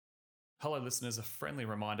Hello, listeners. A friendly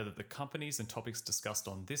reminder that the companies and topics discussed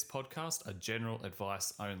on this podcast are general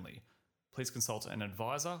advice only. Please consult an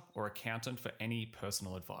advisor or accountant for any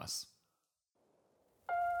personal advice.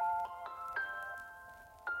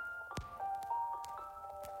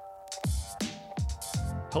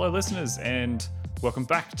 Hello, listeners, and welcome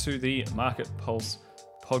back to the Market Pulse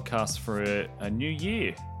podcast for a new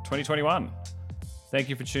year, 2021. Thank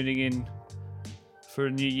you for tuning in for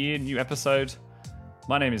a new year, new episode.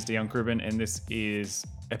 My name is Dion Grubin, and this is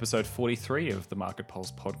episode 43 of the Market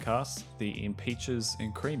Pulse podcast, the In Peaches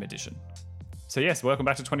and Cream edition. So yes, welcome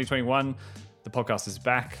back to 2021. The podcast is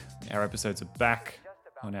back. Our episodes are back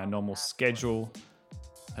on our normal schedule.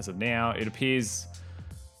 As of now, it appears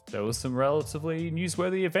there was some relatively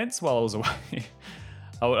newsworthy events while I was away.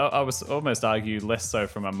 I was almost argue less so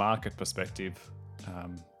from a market perspective.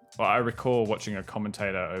 I recall watching a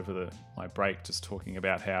commentator over my break just talking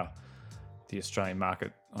about how the Australian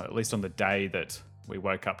market, at least on the day that we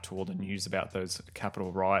woke up to all the news about those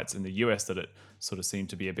Capitol riots in the US, that it sort of seemed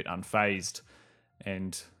to be a bit unfazed.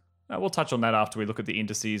 And we'll touch on that after we look at the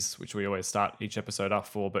indices, which we always start each episode up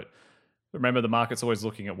for. But remember, the market's always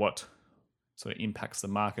looking at what sort of impacts the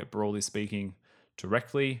market, broadly speaking,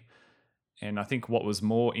 directly. And I think what was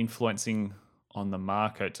more influencing on the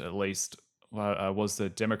market, at least, was the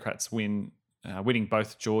Democrats winning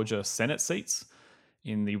both Georgia Senate seats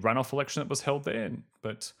in the runoff election that was held there.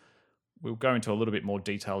 But we'll go into a little bit more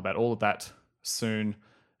detail about all of that soon,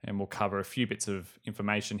 and we'll cover a few bits of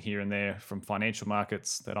information here and there from financial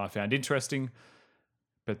markets that I found interesting.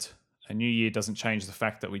 But a new year doesn't change the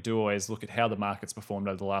fact that we do always look at how the markets performed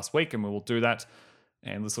over the last week, and we will do that.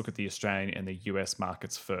 And let's look at the Australian and the US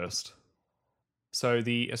markets first. So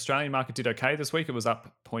the Australian market did okay this week. It was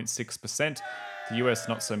up 0.6%. The US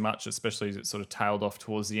not so much, especially as it sort of tailed off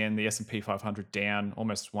towards the end. The S&P 500 down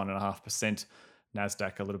almost 1.5%.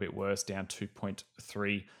 NASDAQ a little bit worse, down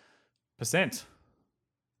 2.3%.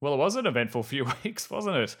 Well, it was an eventful few weeks,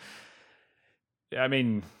 wasn't it? I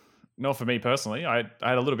mean, not for me personally. I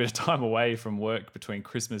had a little bit of time away from work between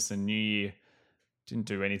Christmas and New Year. Didn't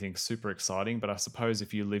do anything super exciting, but I suppose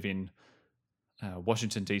if you live in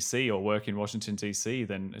Washington, D.C. or work in Washington, D.C.,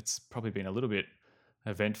 then it's probably been a little bit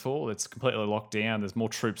eventful. It's completely locked down. There's more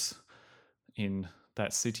troops in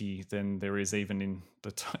that city than there is even in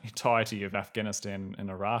the entirety of Afghanistan and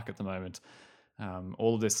Iraq at the moment.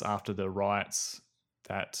 All of this after the riots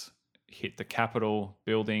that hit the Capitol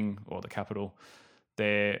building or the Capitol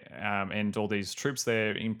there, and all these troops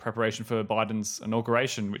there in preparation for Biden's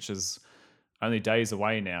inauguration, which is only days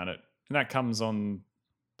away now. And that comes on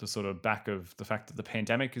the sort of back of the fact that the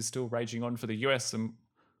pandemic is still raging on for the US, and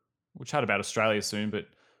we'll chat about Australia soon, but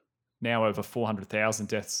now over 400,000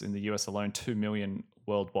 deaths in the US alone, 2 million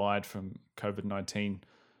worldwide from COVID-19.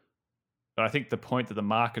 But I think the point that the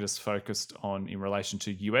market is focused on in relation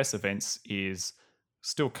to US events is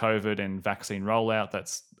still COVID and vaccine rollout.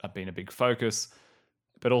 That's been a big focus,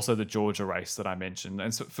 but also the Georgia race that I mentioned.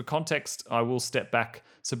 And so for context, I will step back.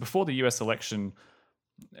 So before the US election,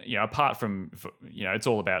 apart from, it's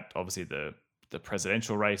all about obviously the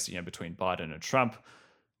presidential race, between Biden and Trump.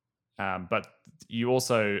 But you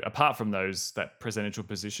also, apart from that presidential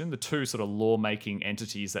position, the two sort of lawmaking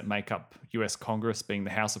entities that make up US Congress, being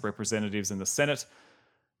the House of Representatives and the Senate,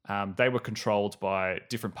 they were controlled by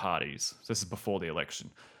different parties. So this is before the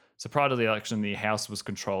election. So prior to the election, the House was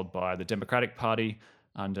controlled by the Democratic Party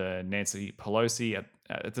under Nancy Pelosi.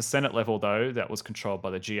 At the Senate level, though, that was controlled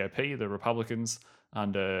by the GOP, the Republicans,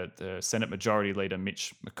 under the Senate Majority Leader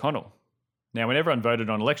Mitch McConnell. Now, when everyone voted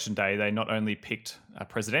on election day, they not only picked a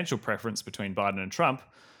presidential preference between Biden and Trump,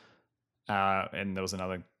 and there was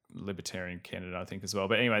another libertarian candidate, I think, as well.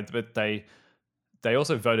 But anyway, they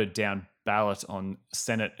also voted down ballot on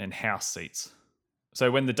Senate and House seats. So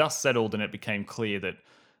when the dust settled and it became clear that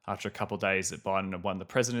after a couple of days that Biden had won the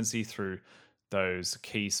presidency through those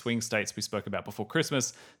key swing states we spoke about before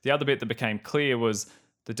Christmas, the other bit that became clear was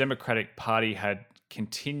the Democratic Party had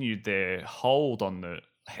continued their hold on the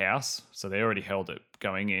House, so they already held it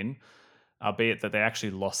going in, albeit that they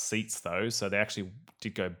actually lost seats though, so they actually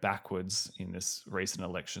did go backwards in this recent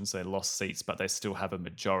election, so they lost seats, but they still have a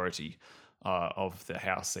majority of the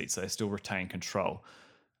House seats, so they still retain control.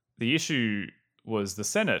 The issue was the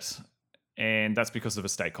Senate, and that's because of a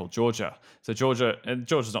state called Georgia. So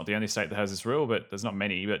Georgia's not the only state that has this rule, but there's not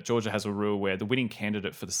many, but Georgia has a rule where the winning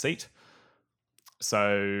candidate for the seat,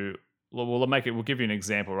 so we'll give you an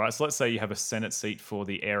example, right? So let's say you have a Senate seat for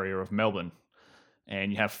the area of Melbourne,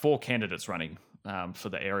 and you have 4 candidates running for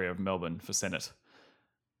the area of Melbourne for Senate.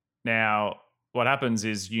 Now, what happens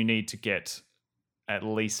is you need to get at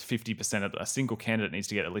least 50% of a single candidate needs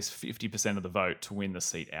to get at least 50% of the vote to win the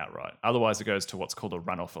seat outright. Otherwise, it goes to what's called a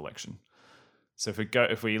runoff election. So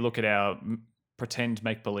if we look at our pretend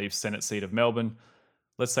make-believe Senate seat of Melbourne,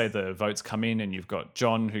 let's say the votes come in and you've got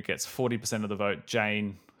John who gets 40% of the vote,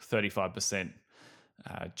 Jane 35%,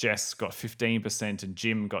 Jess got 15%, and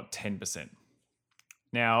Jim got 10%.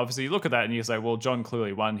 Now, obviously, you look at that and you say, well, John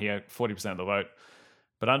clearly won here, 40% of the vote.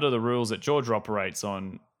 But under the rules that Georgia operates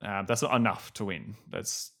on, that's not enough to win.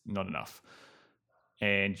 That's not enough.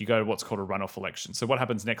 And you go to what's called a runoff election. So what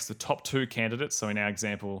happens next? The top two candidates, so in our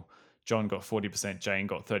example, John got 40%, Jane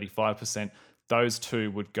got 35%. Those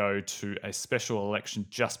two would go to a special election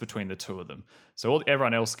just between the two of them. So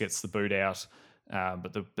everyone else gets the boot out,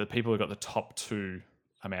 but the people who got the top two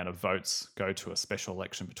amount of votes go to a special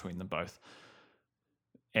election between them both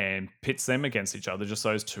and pits them against each other, just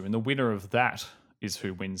those two. And the winner of that is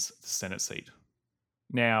who wins the Senate seat.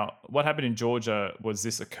 Now, what happened in Georgia was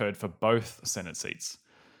this occurred for both Senate seats.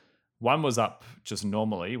 One was up just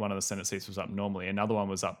normally. One of the Senate seats was up normally. Another one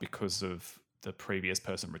was up because of the previous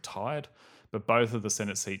person retired. But both of the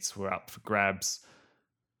Senate seats were up for grabs,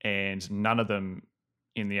 and none of them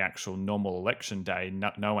in the actual normal election day,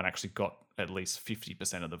 no one actually got at least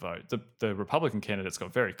 50% of the vote. The Republican candidates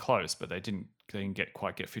got very close, but they didn't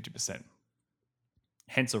quite get 50%.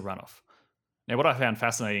 Hence a runoff. Now, what I found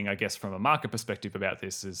fascinating, I guess, from a market perspective about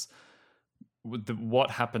this is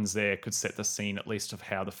what happens there could set the scene, at least, of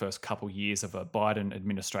how the first couple years of a Biden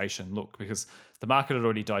administration look, because the market had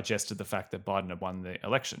already digested the fact that Biden had won the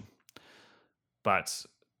election. But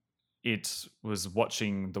it was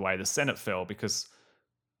watching the way the Senate fell, because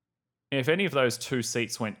if any of those two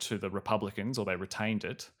seats went to the Republicans or they retained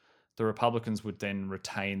it, the Republicans would then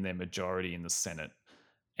retain their majority in the Senate.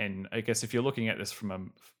 And I guess if you're looking at this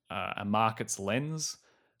from a market's lens,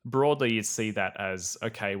 broadly you'd see that as,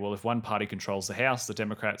 okay, well, if one party controls the House, the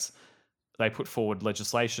Democrats, they put forward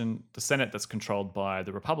legislation, the Senate that's controlled by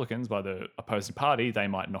the Republicans, by the opposing party, they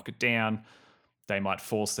might knock it down, they might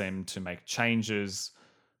force them to make changes,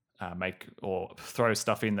 or throw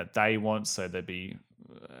stuff in that they want, so there'd be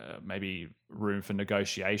maybe room for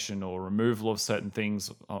negotiation or removal of certain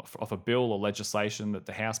things off a bill or legislation that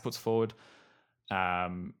the House puts forward.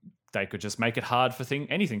 They could just make it hard for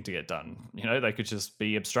anything to get done. They could just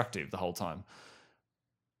be obstructive the whole time.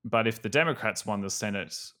 But if the Democrats won the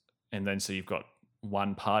Senate, and then so you've got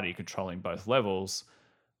one party controlling both levels,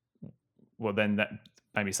 well, then that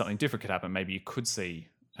maybe something different could happen. Maybe you could see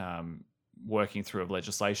working through of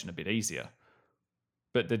legislation a bit easier.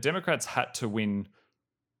 But the Democrats had to win,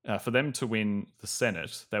 for them to win the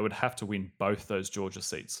Senate, they would have to win both those Georgia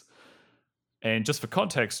seats. And just for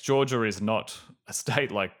context, Georgia is not a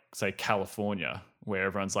state like, say, California, where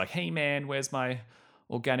everyone's like, hey, man, where's my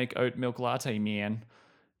organic oat milk latte, man?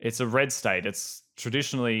 It's a red state. It's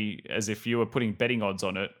traditionally, as if you were putting betting odds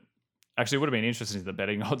on it. Actually, it would have been interesting, the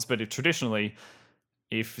betting odds, but traditionally,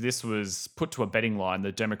 if this was put to a betting line,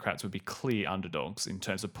 the Democrats would be clear underdogs in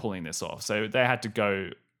terms of pulling this off. So they had to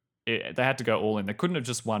go all in. They couldn't have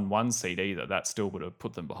just won one seat either. That still would have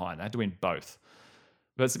put them behind. They had to win both.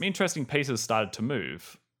 But some interesting pieces started to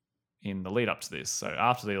move in the lead up to this. So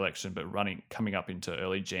after the election, but coming up into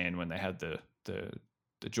early Jan when they had the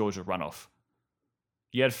Georgia runoff,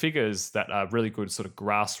 you had figures that are really good sort of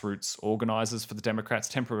grassroots organizers for the Democrats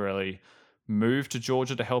temporarily moved to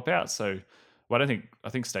Georgia to help out. So I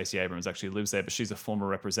think Stacey Abrams actually lives there, but she's a former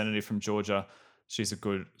representative from Georgia. She's a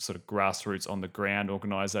good sort of grassroots on the ground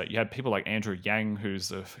organizer. You had people like Andrew Yang,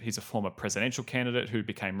 he's a former presidential candidate who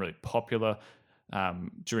became really popular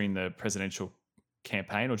during the presidential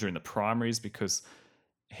campaign or during the primaries because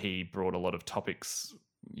he brought a lot of topics,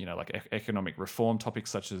 like economic reform topics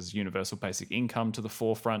such as universal basic income to the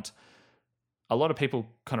forefront. A lot of people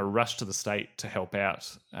kind of rushed to the state to help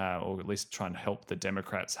out, or at least try and help the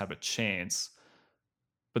Democrats have a chance.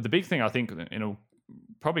 But the big thing, I think, it'll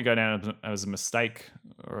probably go down as a mistake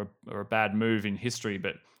or a bad move in history,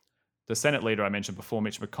 but the Senate leader I mentioned before,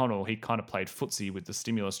 Mitch McConnell, he kind of played footsie with the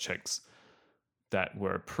stimulus checks that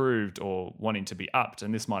were approved or wanting to be upped,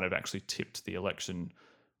 and this might have actually tipped the election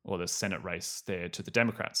or the Senate race there to the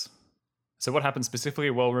Democrats. So what happened specifically?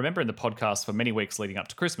 Well, remember in the podcast for many weeks leading up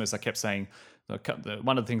to Christmas, I kept saying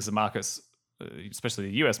one of the things the markets, especially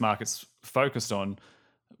the US markets, focused on,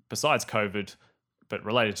 besides COVID, but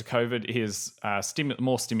related to COVID, is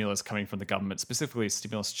more stimulus coming from the government, specifically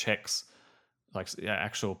stimulus checks, like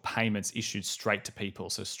actual payments issued straight to people,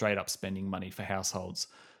 so straight up spending money for households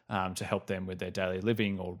to help them with their daily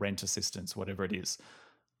living or rent assistance, whatever it is.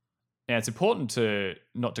 Now, it's important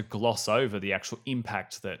not to gloss over the actual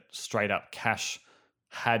impact that straight up cash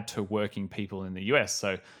had to working people in the US.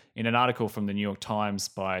 So In an article from the New York Times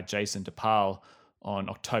by Jason DePaul on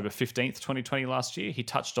October 15th, 2020 last year, he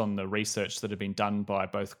touched on the research that had been done by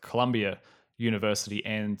both Columbia University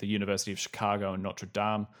and the University of Chicago and Notre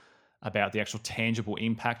Dame about the actual tangible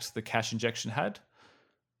impact the cash injection had.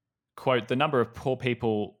 Quote, the number of poor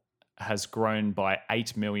people has grown by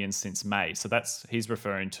 8 million since May. So he's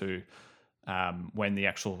referring to when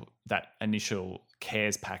that initial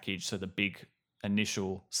CARES package, so the big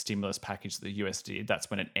initial stimulus package that the US did, that's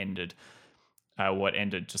when it ended. It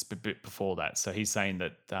ended just a bit before that. So he's saying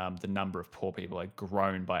that the number of poor people had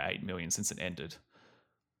grown by 8 million since it ended.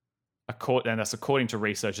 And that's according to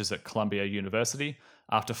researchers at Columbia University,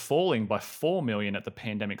 after falling by 4 million at the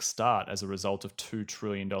pandemic start as a result of $2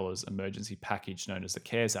 trillion emergency package known as the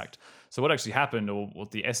CARES Act. So what actually happened, or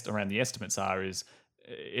what around the estimates are, is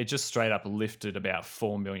it just straight up lifted about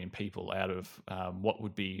 4 million people out of what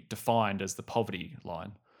would be defined as the poverty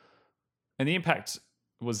line. And the impact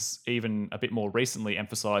was even a bit more recently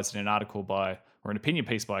emphasized in an article or an opinion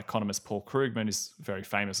piece by economist Paul Krugman, who's a very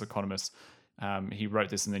famous economist. He wrote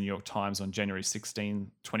this in the New York Times on January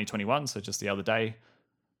 16, 2021, so just the other day.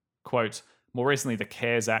 Quote, more recently, the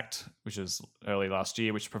CARES Act, which was early last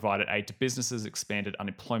year, which provided aid to businesses, expanded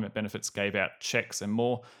unemployment benefits, gave out checks and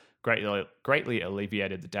more, greatly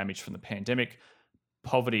alleviated the damage from the pandemic.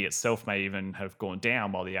 Poverty itself may even have gone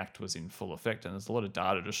down while the act was in full effect. And there's a lot of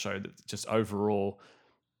data to show that just overall,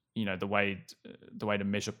 the way to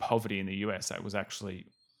measure poverty in the US, that was actually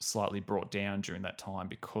slightly brought down during that time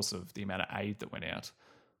because of the amount of aid that went out.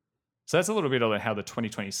 So that's a little bit of how the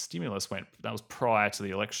 2020 stimulus went. That was prior to the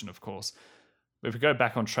election, of course. But if we go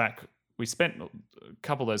back on track, we spent a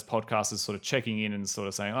couple of those podcasts sort of checking in and sort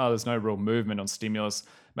of saying, oh, there's no real movement on stimulus.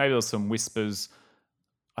 Maybe there's some whispers.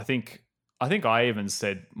 I think I even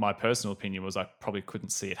said my personal opinion was I probably couldn't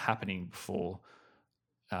see it happening before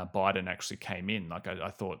Biden actually came in. Like I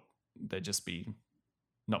thought there'd just be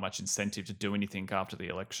not much incentive to do anything after the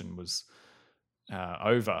election was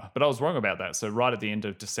over. But I was wrong about that. So right at the end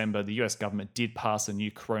of December, the US government did pass a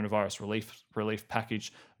new coronavirus relief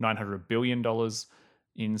package, $900 billion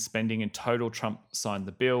in spending in total. Trump signed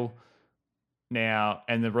the bill. Now,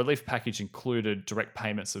 and the relief package included direct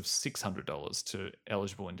payments of $600 to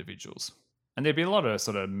eligible individuals. And there'd been a lot of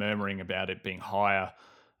sort of murmuring about it being higher.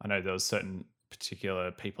 I know there was certain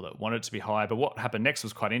particular people that wanted it to be higher, but what happened next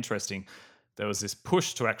was quite interesting. There was this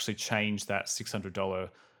push to actually change that $600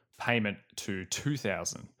 payment to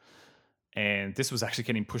 $2,000. And this was actually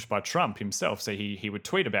getting pushed by Trump himself. So he would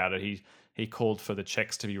tweet about it. He called for the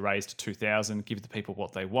checks to be raised to $2,000, give the people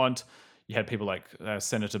what they want. You had people like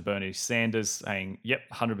Senator Bernie Sanders saying, yep,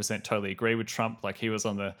 100% totally agree with Trump. Like he was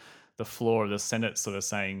on the floor of the Senate sort of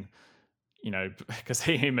saying, because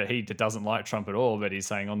he doesn't like Trump at all, but he's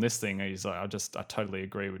saying on this thing, he's like, I totally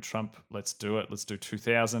agree with Trump. Let's do it. Let's do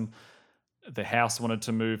 2,000. The House wanted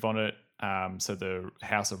to move on it. So the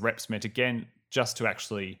House of Reps met again just to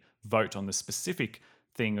actually vote on the specific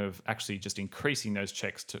thing of actually just increasing those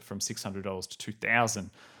checks from $600 to $2,000.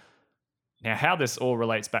 Now, how this all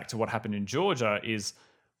relates back to what happened in Georgia is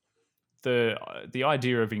the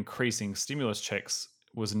idea of increasing stimulus checks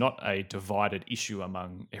was not a divided issue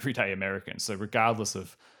among everyday Americans. So regardless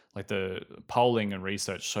of, like, the polling and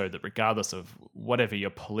research showed that regardless of whatever your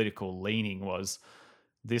political leaning was,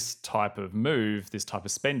 this type of move, this type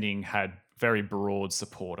of spending had very broad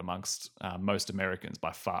support amongst most Americans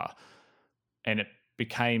by far. And it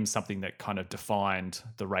became something that kind of defined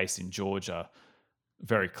the race in Georgia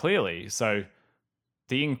very clearly. So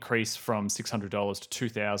the increase from $600 to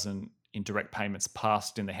 $2,000 in direct payments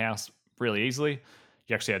passed in the House really easily.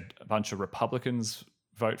 You actually had a bunch of Republicans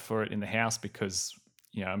vote for it in the House because,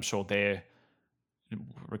 I'm sure they're,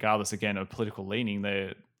 regardless again of political leaning,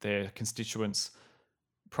 their constituents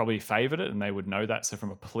probably favored it and they would know that. So from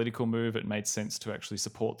a political move, it made sense to actually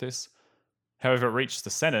support this. However, it reached the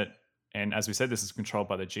Senate, and as we said, this is controlled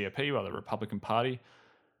by the GOP, by the Republican Party.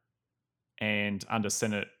 And this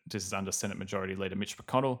is under Senate Majority Leader Mitch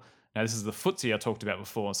McConnell. Now, this is the footsie I talked about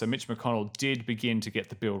before. So Mitch McConnell did begin to get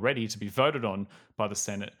the bill ready to be voted on by the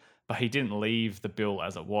Senate, but he didn't leave the bill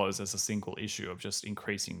as it was, as a single issue of just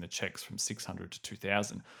increasing the checks from $600 to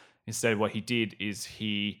 $2,000. Instead, what he did is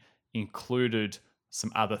he included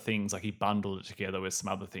some other things, like he bundled it together with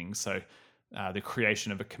some other things. So the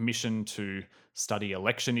creation of a commission to study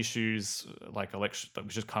election issues, like election,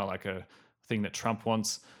 which is kind of like a thing that Trump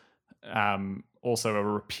wants. Also a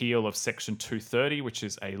repeal of Section 230, which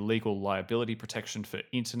is a legal liability protection for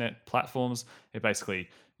internet platforms. It basically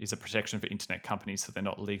is a protection for internet companies so they're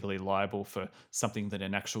not legally liable for something that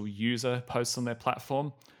an actual user posts on their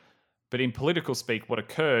platform. But in political speak, what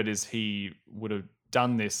occurred is he would have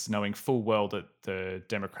done this knowing full well that the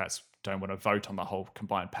Democrats don't want to vote on the whole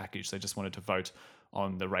combined package. They just wanted to vote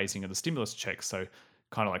on the raising of the stimulus checks. So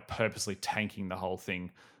kind of like purposely tanking the whole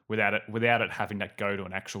thing without it having to go to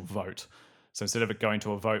an actual vote. So instead of it going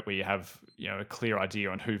to a vote where you have, a clear idea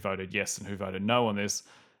on who voted yes and who voted no on this,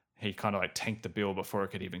 he kind of like tanked the bill before it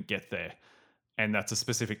could even get there. And that's a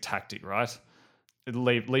specific tactic, right?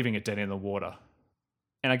 Leaving it dead in the water.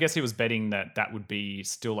 And I guess he was betting that that would be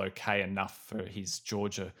still okay enough for his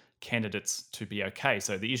Georgia candidates to be okay.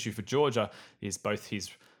 So the issue for Georgia is both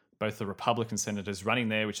the Republican senators running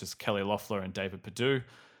there, which is Kelly Loeffler and David Perdue,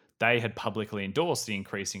 they had publicly endorsed the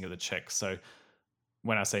increasing of the checks. So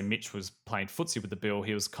when I say Mitch was playing footsie with the bill,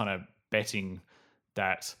 he was kind of betting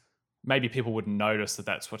that maybe people wouldn't notice that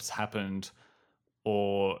that's what's happened,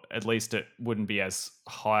 or at least it wouldn't be as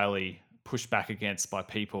highly pushed back against by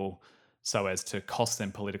people so as to cost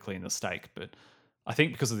them politically in the stake. But I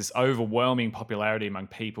think because of this overwhelming popularity among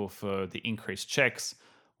people for the increased checks,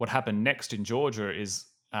 what happened next in Georgia is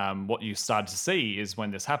what you started to see is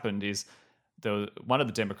when this happened is one of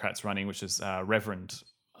the Democrats running, which is Reverend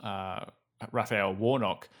Raphael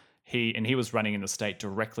Warnock, he was running in the state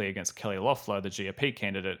directly against Kelly Loeffler, the GOP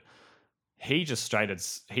candidate. He just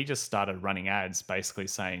started running ads basically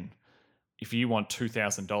saying, if you want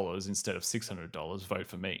 $2,000 instead of $600, vote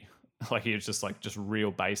for me. Like he was just real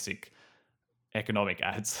basic economic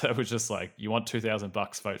ads that was just like, you want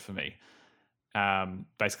 $2,000, vote for me.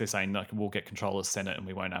 Basically saying like we'll get control of the Senate and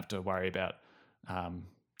we won't have to worry about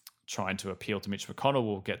trying to appeal to Mitch McConnell.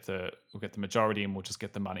 We'll get the majority and we'll just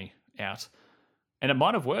get the money out. And it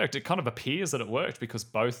might have worked. It kind of appears that it worked because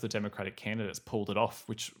both the Democratic candidates pulled it off,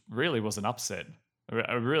 which really was an upset.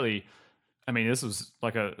 This was,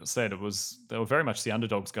 like I said, they were very much the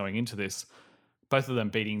underdogs going into this. Both of them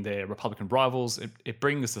beating their Republican rivals. It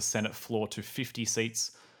brings the Senate floor to 50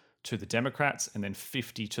 seats to the Democrats and then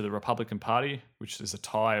 50 to the Republican Party, which is a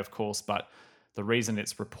tie, of course. But the reason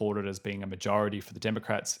it's reported as being a majority for the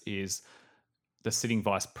Democrats is the sitting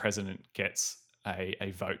vice president gets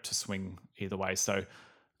a vote to swing either way. So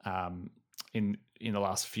in the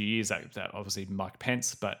last few years, that obviously Mike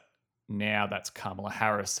Pence, but now that's Kamala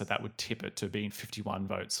Harris. So that would tip it to being 51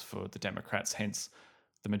 votes for the Democrats, hence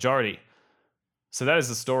the majority. So that is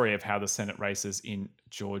the story of how the Senate races in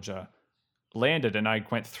Georgia landed. And I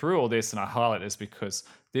went through all this and I highlight this because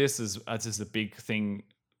this is a big thing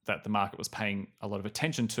that the market was paying a lot of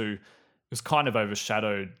attention to. It was kind of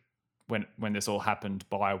overshadowed when this all happened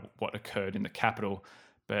by what occurred in the Capitol.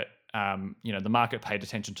 But, the market paid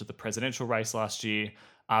attention to the presidential race last year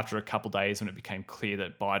after a couple of days when it became clear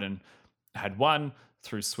that Biden had won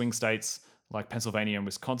through swing states like Pennsylvania and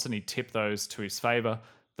Wisconsin. He tipped those to his favor.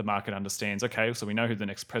 The market understands, okay, so we know who the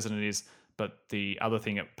next president is, but the other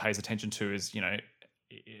thing it pays attention to is,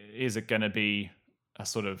 is it going to be a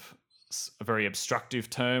sort of a very obstructive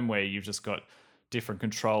term where you've just got different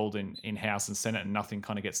controlled in House and Senate and nothing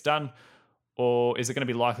kind of gets done? Or is it going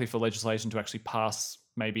to be likely for legislation to actually pass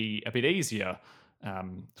maybe a bit easier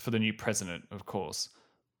for the new president, of course?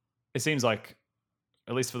 It seems like,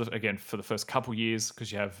 at least for the first couple years,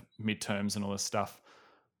 because you have midterms and all this stuff,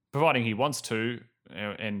 providing he wants to,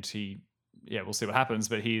 and we'll see what happens,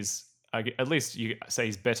 but he's, at least you say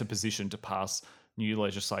he's better positioned to pass new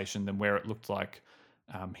legislation than where it looked like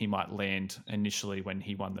he might land initially when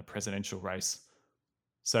he won the presidential race.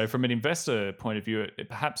 So from an investor point of view, it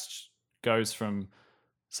perhaps goes from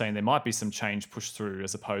saying there might be some change pushed through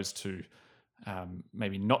as opposed to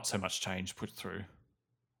maybe not so much change put through.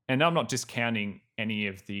 And I'm not discounting any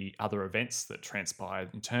of the other events that transpired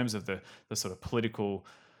in terms of the sort of political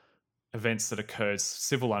events that occurred,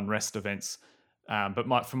 civil unrest events.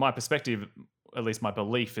 But from my perspective, at least my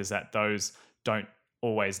belief is that those don't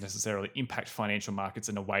always necessarily impact financial markets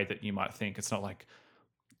in a way that you might think. It's not like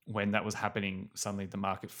when that was happening, suddenly the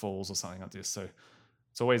market falls or something like this. So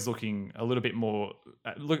it's always looking a little bit more,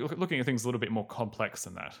 looking at things a little bit more complex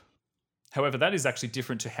than that. However, that is actually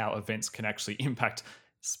different to how events can actually impact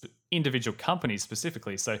individual companies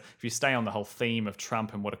specifically. So if you stay on the whole theme of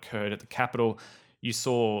Trump and what occurred at the Capitol, you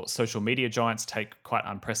saw social media giants take quite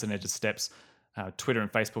unprecedented steps. Twitter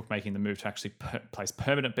and Facebook making the move to actually place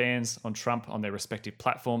permanent bans on Trump on their respective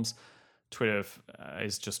platforms. Twitter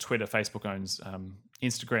is just Twitter. Facebook owns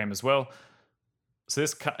Instagram as well. So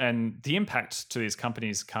and the impact to these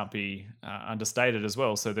companies can't be understated as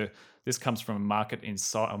well. So this comes from a Markets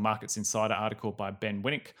Insider article by Ben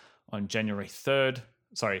Winnick on January 13.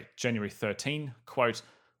 Quote,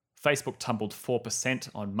 Facebook tumbled 4%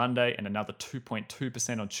 on Monday and another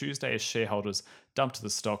 2.2% on Tuesday as shareholders dumped the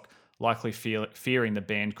stock, likely fearing the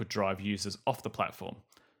ban could drive users off the platform.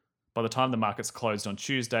 By the time the markets closed on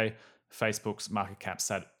Tuesday, Facebook's market cap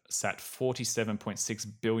sat $47.6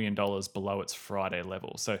 billion below its Friday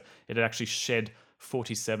level. So it had actually shed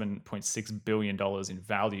 $47.6 billion in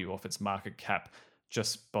value off its market cap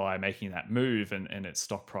just by making that move and its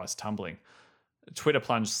stock price tumbling. Twitter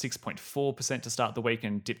plunged 6.4% to start the week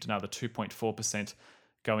and dipped another 2.4%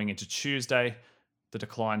 going into Tuesday. The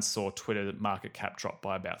decline saw Twitter market cap drop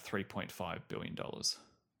by about $3.5 billion.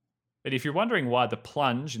 But if you're wondering why the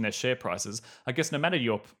plunge in their share prices, I guess no matter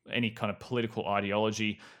your any kind of political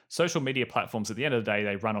ideology, social media platforms at the end of the day,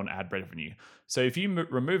 they run on ad revenue. So if you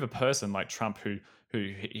remove a person like Trump who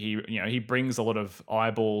he brings a lot of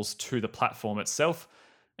eyeballs to the platform itself,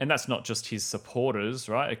 and that's not just his supporters,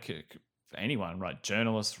 right? Anyone, right?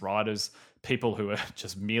 Journalists, writers, people who are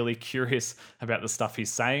just merely curious about the stuff he's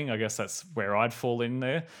saying. I guess that's where I'd fall in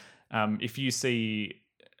there. If you see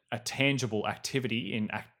a tangible a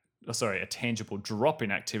tangible drop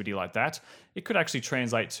in activity like that, it could actually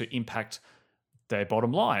translate to impact their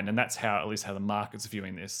bottom line, and that's how, at least how the market's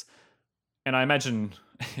viewing this. And I imagine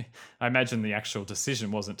the actual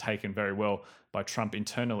decision wasn't taken very well by Trump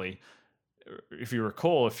internally. If you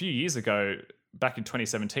recall, a few years ago, back in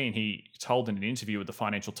 2017, he told in an interview with the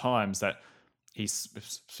Financial Times that he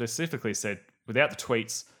specifically said without the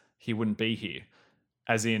tweets, he wouldn't be here,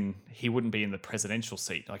 as in he wouldn't be in the presidential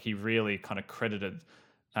seat. Like, he really kind of credited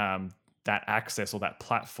that access or that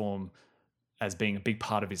platform as being a big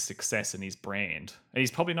part of his success and his brand. And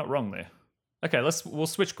he's probably not wrong there. Okay, we'll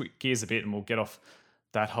switch gears a bit and we'll get off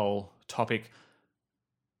that whole topic.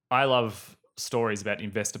 I love stories about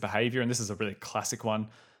investor behavior, and this is a really classic one.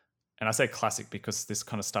 And I say classic because this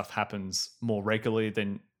kind of stuff happens more regularly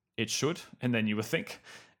than it should, and then you would think.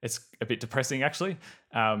 It's a bit depressing, actually.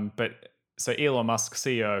 So Elon Musk,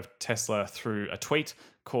 CEO of Tesla, through a tweet,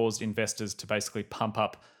 caused investors to basically pump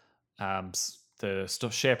up the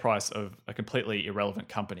share price of a completely irrelevant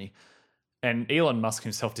company. And Elon Musk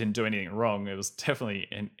himself didn't do anything wrong. It was definitely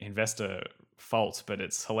an investor fault, but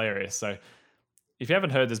it's hilarious. So if you haven't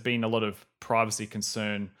heard, there's been a lot of privacy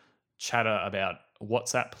concern chatter about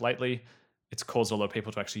WhatsApp lately. It's caused a lot of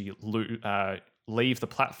people to actually leave the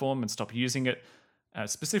platform and stop using it,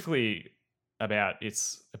 specifically about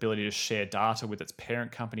its ability to share data with its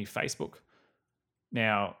parent company, Facebook.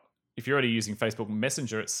 Now, if you're already using Facebook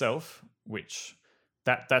Messenger itself, which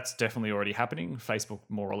that's definitely already happening. Facebook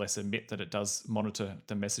more or less admit that it does monitor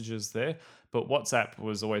the messages there, but WhatsApp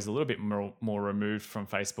was always a little bit more removed from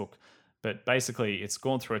Facebook. But basically, it's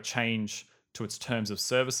gone through a change to its terms of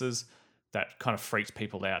services that kind of freaked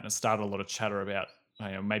people out, and it started a lot of chatter about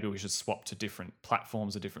maybe we should swap to different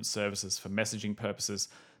platforms or different services for messaging purposes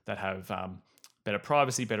that have better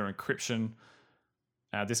privacy, better encryption.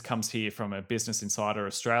 This comes here from a Business Insider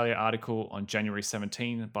Australia article on January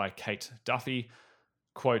 17 by Kate Duffy.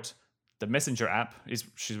 Quote, the Messenger app,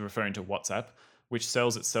 she's referring to WhatsApp, which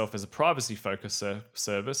sells itself as a privacy-focused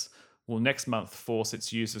service, will next month force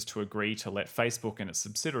its users to agree to let Facebook and its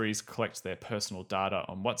subsidiaries collect their personal data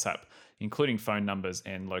on WhatsApp, including phone numbers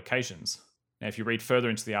and locations. Now, if you read further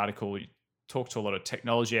into the article, you talk to a lot of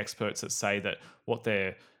technology experts that say that what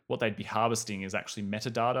they'd be harvesting is actually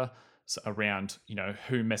metadata around,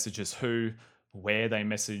 who messages who, where they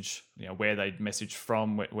message, where they message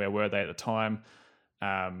from, where were they at the time,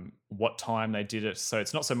 what time they did it. So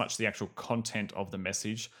it's not so much the actual content of the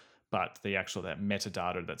message, but that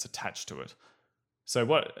metadata that's attached to it. So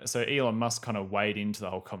Elon Musk kind of waded into the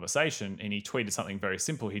whole conversation, and he tweeted something very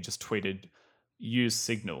simple. He just tweeted, use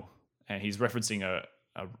Signal. And he's referencing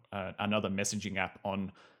another messaging app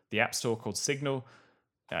on the App Store called Signal.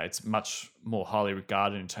 It's much more highly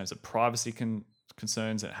regarded in terms of privacy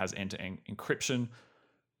concerns. It has end-to-end encryption.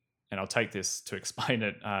 And I'll take this to explain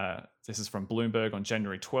it. This is from Bloomberg on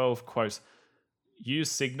January 12, quote, use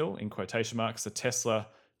Signal, in quotation marks, the Tesla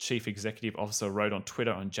chief executive officer wrote on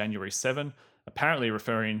Twitter on January 7, apparently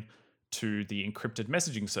referring to the encrypted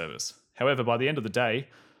messaging service. However, by the end of the day,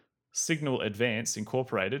 Signal Advance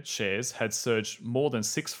Incorporated shares had surged more than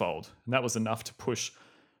sixfold, and that was enough to push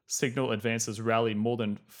Signal Advance's rally more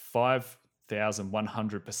than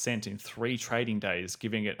 5,100% in 3 trading days,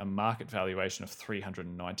 giving it a market valuation of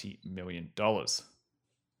 $390 million.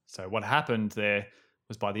 So what happened there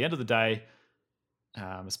was, by the end of the day,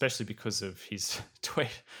 especially because of his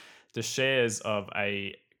tweet, the shares of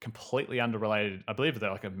a completely unrelated, I believe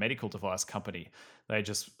they're like a medical device company, they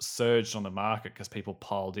just surged on the market because people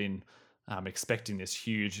piled in expecting this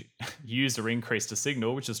huge user increase to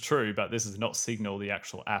Signal, which is true, but this is not Signal, the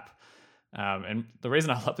actual app. And the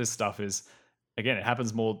reason I love this stuff is, again, it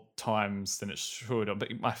happens more times than it should.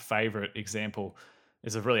 But my favorite example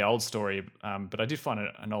is a really old story, but I did find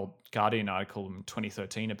an old Guardian article in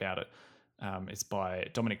 2013 about it. It's by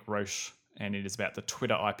Dominic Roche, and it is about the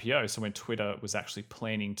Twitter IPO. So when Twitter was actually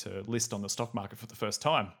planning to list on the stock market for the first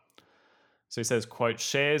time. So he says, quote,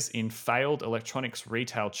 shares in failed electronics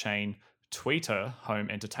retail chain Tweeter Home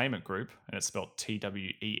Entertainment Group, and it's spelled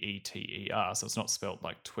Tweeter, so it's not spelled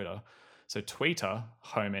like Twitter. So Tweeter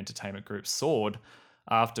Home Entertainment Group soared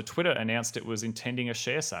after Twitter announced it was intending a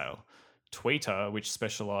share sale. Tweeter, which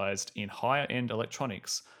specialized in higher-end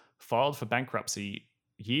electronics, filed for bankruptcy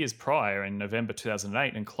years prior in November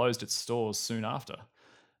 2008 and closed its stores soon after.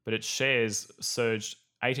 But its shares surged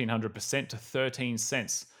 1,800% to 13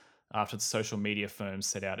 cents after the social media firm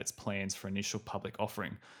set out its plans for initial public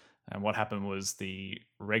offering. And what happened was the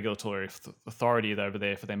regulatory authority over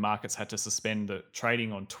there for their markets had to suspend the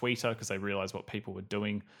trading on Twitter because they realized what people were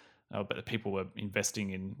doing, but the people were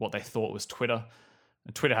investing in what they thought was Twitter.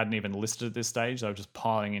 And Twitter hadn't even listed at this stage. They were just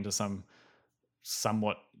piling into some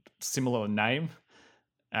somewhat similar name.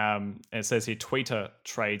 And it says here, Twitter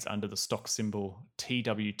trades under the stock symbol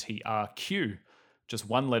TWTRQ, just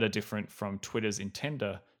one letter different from Twitter's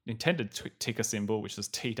intended ticker symbol, which is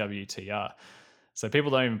TWTR. So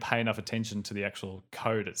people don't even pay enough attention to the actual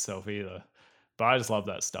code itself either. But I just love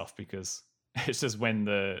that stuff because it's just when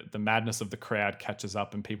the madness of the crowd catches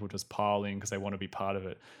up and people just pile in because they want to be part of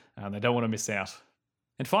it. They don't want to miss out.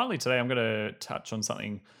 And finally today, I'm going to touch on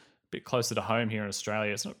something a bit closer to home here in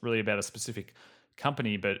Australia. It's not really about a specific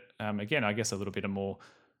company, but again, I guess a little bit of more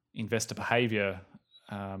investor behavior,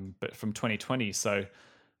 but from 2020. So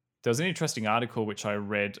there was an interesting article which I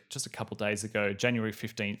read just a couple of days ago, January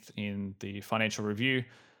 15th, in the Financial Review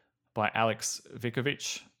by Alex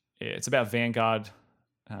Vikovich. It's about Vanguard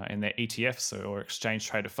and their ETFs, or exchange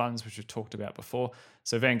traded funds, which we've talked about before.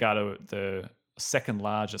 So Vanguard are the second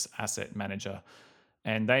largest asset manager,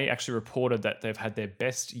 and they actually reported that they've had their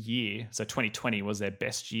best year. So 2020 was their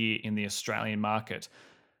best year in the Australian market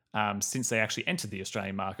since they actually entered the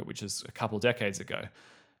Australian market, which is a couple of decades ago.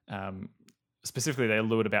 Specifically, they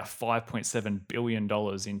lured about $5.7 billion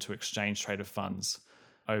into exchange-traded funds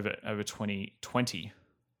over 2020.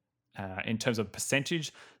 In terms of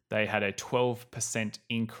percentage, they had a 12%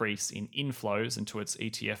 increase in inflows into its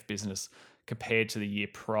ETF business compared to the year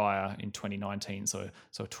prior in 2019. So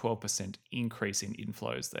a 12% increase in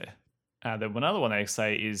inflows there. Then another one they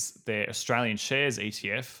say is their Australian shares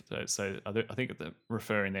ETF. So I think they're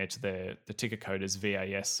referring there to the ticker code is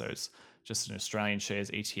VAS. So it's just an Australian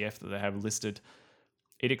shares ETF that they have listed.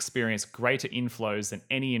 It experienced greater inflows than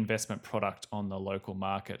any investment product on the local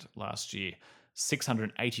market last year.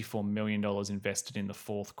 $684 million invested in the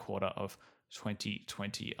fourth quarter of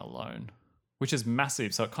 2020 alone, which is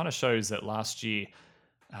massive. So it kind of shows that last year,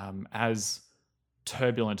 as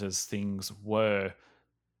turbulent as things were,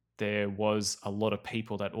 there was a lot of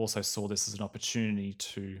people that also saw this as an opportunity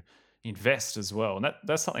to invest as well. And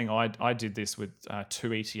that's something I did this with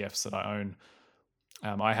two ETFs that I own.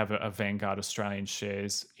 I have a Vanguard Australian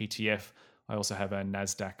shares ETF. I also have a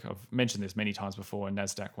NASDAQ. I've mentioned this many times before, a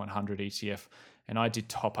NASDAQ 100 ETF, and I did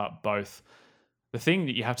top up both. The thing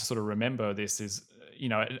that you have to sort of remember this is,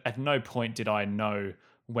 at no point did I know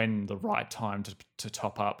when the right time to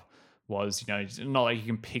top up was. It's not like you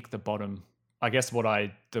can pick the bottom. I guess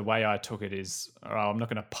the way I took it is, I'm not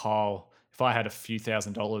going to pile. If I had a few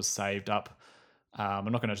 $1,000s saved up,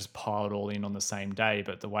 I'm not going to just pile it all in on the same day.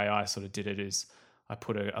 But the way I sort of did it is I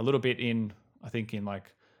put a little bit in, I think in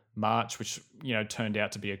like March, which, turned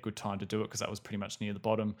out to be a good time to do it because that was pretty much near the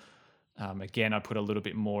bottom. Again, I put a little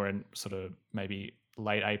bit more in sort of maybe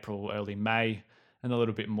late April, early May, and a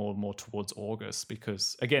little bit more towards August,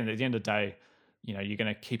 because again, at the end of the day, you're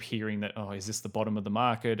going to keep hearing that, oh, is this the bottom of the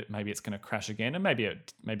market? Maybe it's going to crash again. And maybe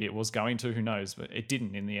it was going to, who knows, but it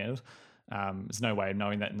didn't in the end. There's no way of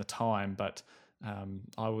knowing that in the time, but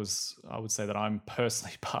I would say that I'm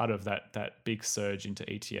personally part of that big surge into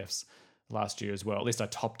ETFs last year as well. At least I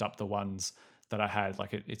topped up the ones that I had.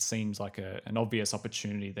 Like it seems like an obvious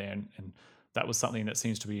opportunity there, and that was something that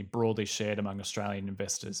seems to be broadly shared among Australian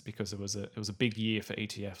investors because it was a big year for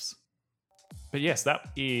ETFs. But yes, that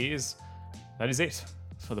is it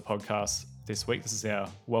for the podcast this week. This is our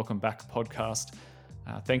Welcome Back podcast.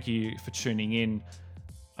 Thank you for tuning in.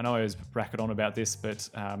 I know I was racket on about this, but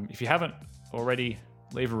if you haven't already,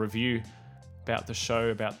 leave a review about the show,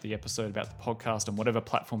 about the episode, about the podcast on whatever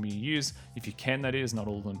platform you use. If you can, that is. Not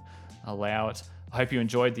all of them allow it. I hope you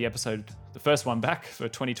enjoyed the episode, the first one back for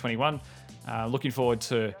 2021. Looking forward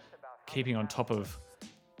to keeping on top of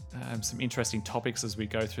some interesting topics as we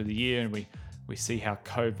go through the year and we see how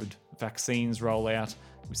COVID vaccines roll out.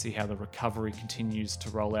 We see how the recovery continues to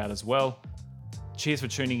roll out as well. Cheers for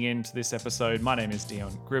tuning in to this episode. My name is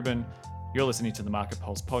Dion Gribben. You're listening to the Market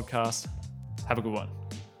Pulse podcast. Have a good one.